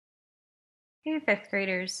Hey, fifth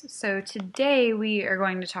graders. So today we are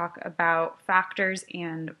going to talk about factors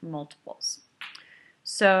and multiples.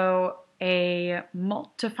 So to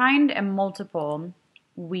find a multiple,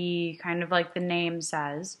 we kind of like the name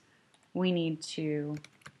says, we need to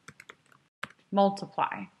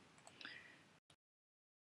multiply.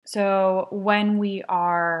 So when we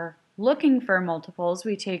are looking for multiples,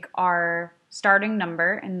 we take our starting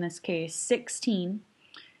number, in this case 16,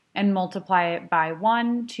 and multiply it by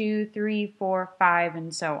 1, 2, 3, 4, 5,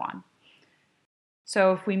 and so on.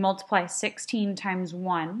 So if we multiply 16 times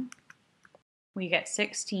 1, we get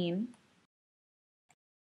 16.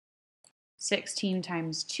 16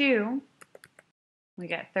 times 2, we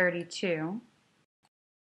get 32.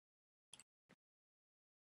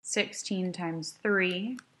 16 times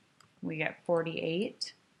 3, we get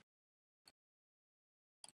 48.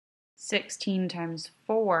 16 times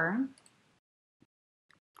 4,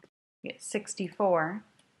 we get 64.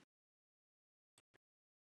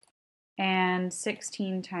 And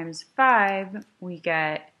 16 times 5, we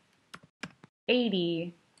get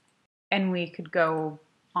 80, and we could go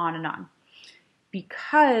on and on.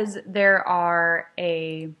 Because there are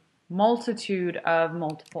a multitude of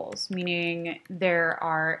multiples, meaning there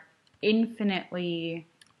are infinitely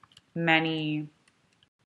many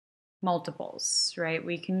multiples, right?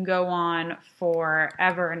 We can go on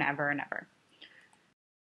forever and ever and ever.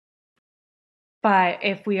 But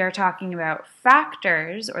if we are talking about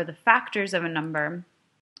factors, or the factors of a number,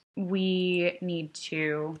 we need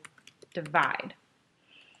to divide.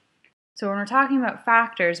 So when we're talking about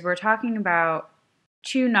factors, we're talking about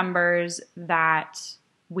two numbers that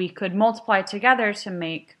we could multiply together to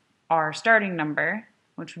make our starting number,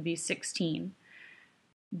 which would be 16.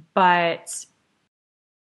 But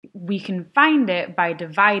we can find it by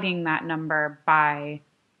dividing that number by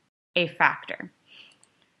a factor.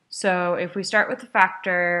 So if we start with the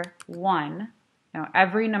factor 1, now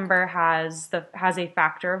every number has a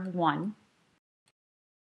factor of 1.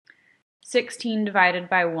 16 divided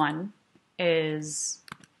by 1 is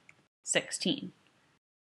 16.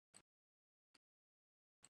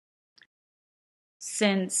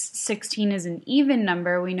 Since 16 is an even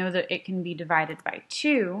number, we know that it can be divided by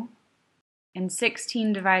 2, and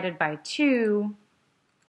 16 divided by 2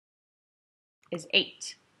 is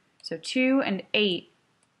 8. So 2 and 8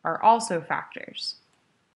 are also factors.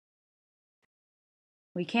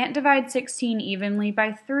 We can't divide 16 evenly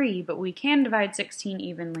by 3, but we can divide 16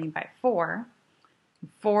 evenly by 4.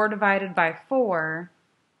 4 divided by 4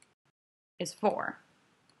 is 4.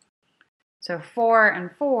 So 4 and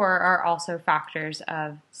 4 are also factors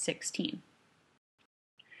of 16.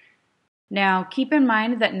 Now, keep in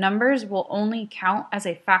mind that numbers will only count as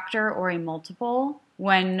a factor or a multiple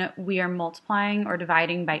when we are multiplying or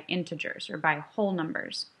dividing by integers or by whole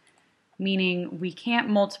numbers, meaning we can't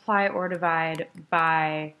multiply or divide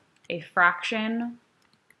by a fraction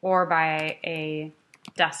or by a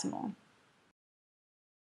decimal.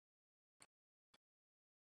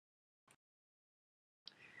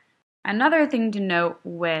 Another thing to note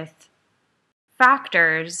with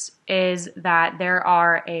factors is that there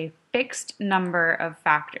are a fixed number of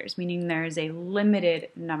factors, meaning there is a limited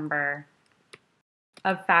number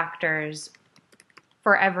of factors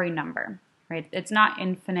for every number, right? It's not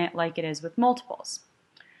infinite like it is with multiples.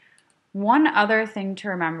 One other thing to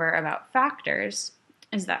remember about factors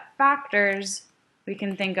is that factors we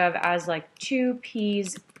can think of as like two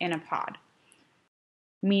peas in a pod,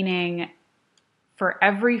 meaning for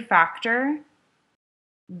every factor,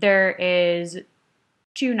 there is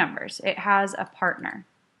two numbers. It has a partner.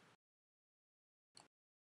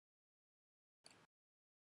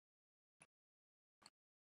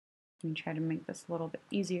 Let me try to make this a little bit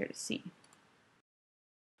easier to see.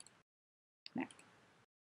 There.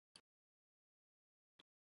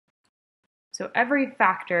 So every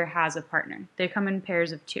factor has a partner. They come in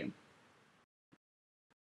pairs of 2.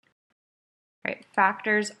 Right?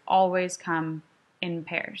 Factors always come in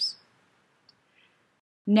pairs.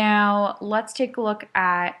 Now, let's take a look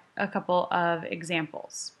at a couple of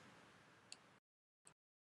examples.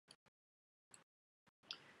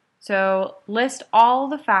 So, list all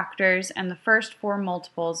the factors and the first 4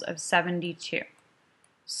 multiples of 72.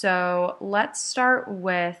 So, let's start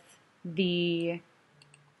with the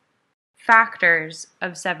factors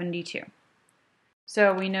of 72.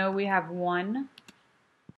 So, we know we have 1.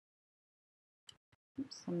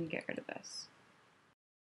 Oops, let me get rid of this.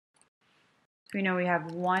 We know we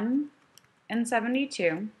have 1 and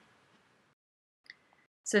 72.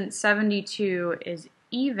 Since 72 is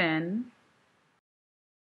even,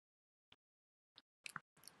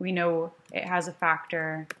 we know it has a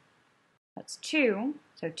factor that's 2.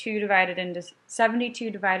 So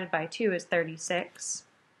 72 divided by 2 is 36.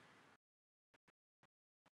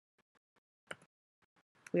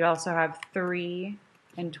 We also have 3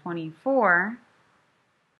 and 24.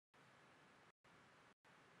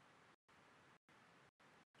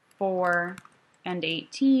 4 and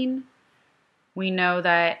 18. We know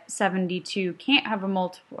that 72 can't have a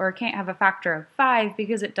multiple or can't have a factor of 5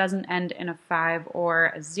 because it doesn't end in a 5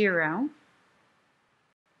 or a 0.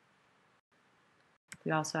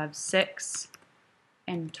 We also have 6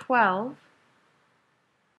 and 12.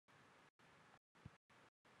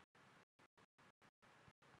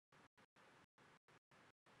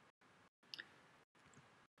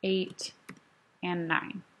 8 and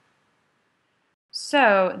 9.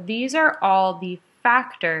 So these are all the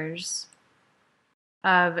factors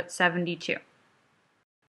of 72.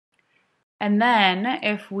 And then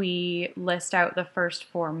if we list out the first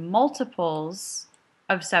 4 multiples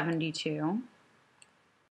of 72,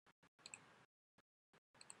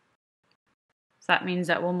 so that means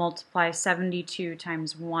that we'll multiply 72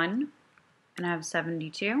 times 1 and have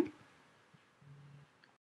 72.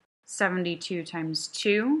 72 times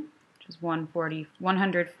 2, which is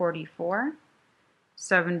 144.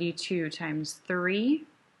 72 times 3,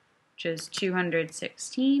 which is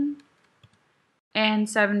 216. And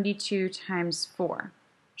 72 times 4,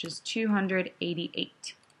 which is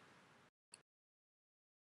 288.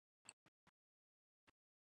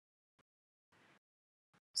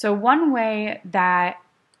 So one way that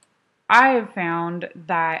I have found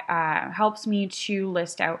that helps me to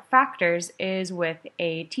list out factors is with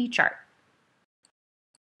a T-chart.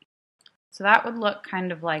 So that would look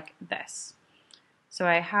kind of like this. So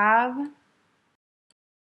I have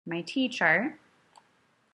my T-chart,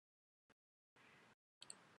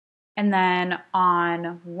 and then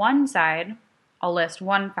on one side I'll list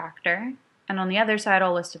one factor, and on the other side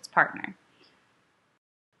I'll list its partner.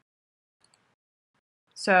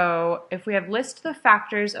 So if we have list the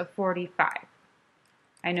factors of 45,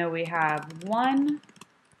 I know we have 1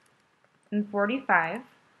 and 45.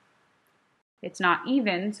 It's not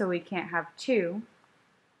even, so we can't have 2.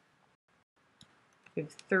 We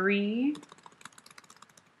have 3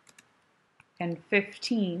 and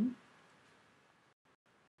 15.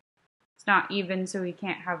 It's not even, so we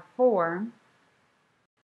can't have 4.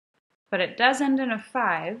 But it does end in a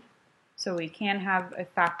 5, so we can have a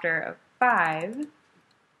factor of 5.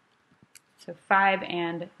 So 5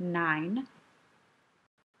 and 9.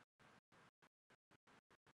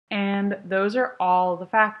 And those are all the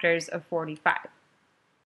factors of 45.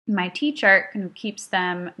 My T-chart kind of keeps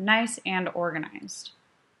them nice and organized.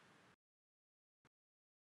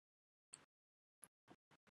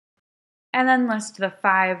 And then list the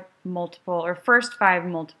first 5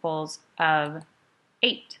 multiples of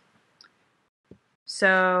 8.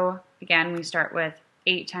 So again, we start with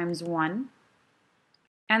 8 times 1,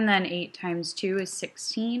 and then 8 times 2 is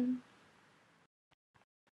 16.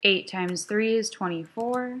 8 times 3 is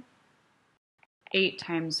 24. 8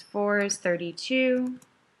 times 4 is 32.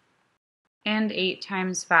 And 8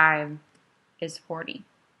 times 5 is 40.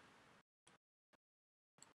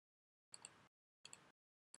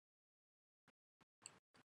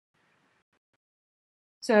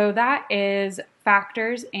 So that is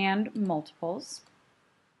factors and multiples.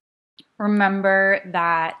 Remember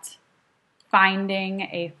that finding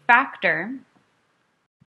a factor,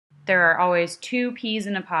 there are always 2 peas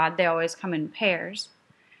in a pod. They always come in pairs.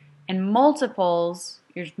 And multiples,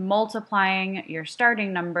 you're multiplying your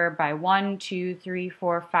starting number by 1, 2, 3,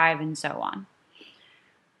 4, 5, and so on.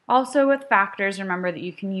 Also with factors, remember that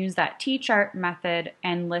you can use that T-chart method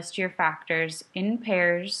and list your factors in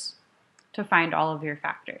pairs to find all of your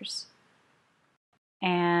factors.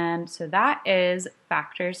 And so that is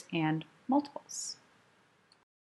factors and multiples.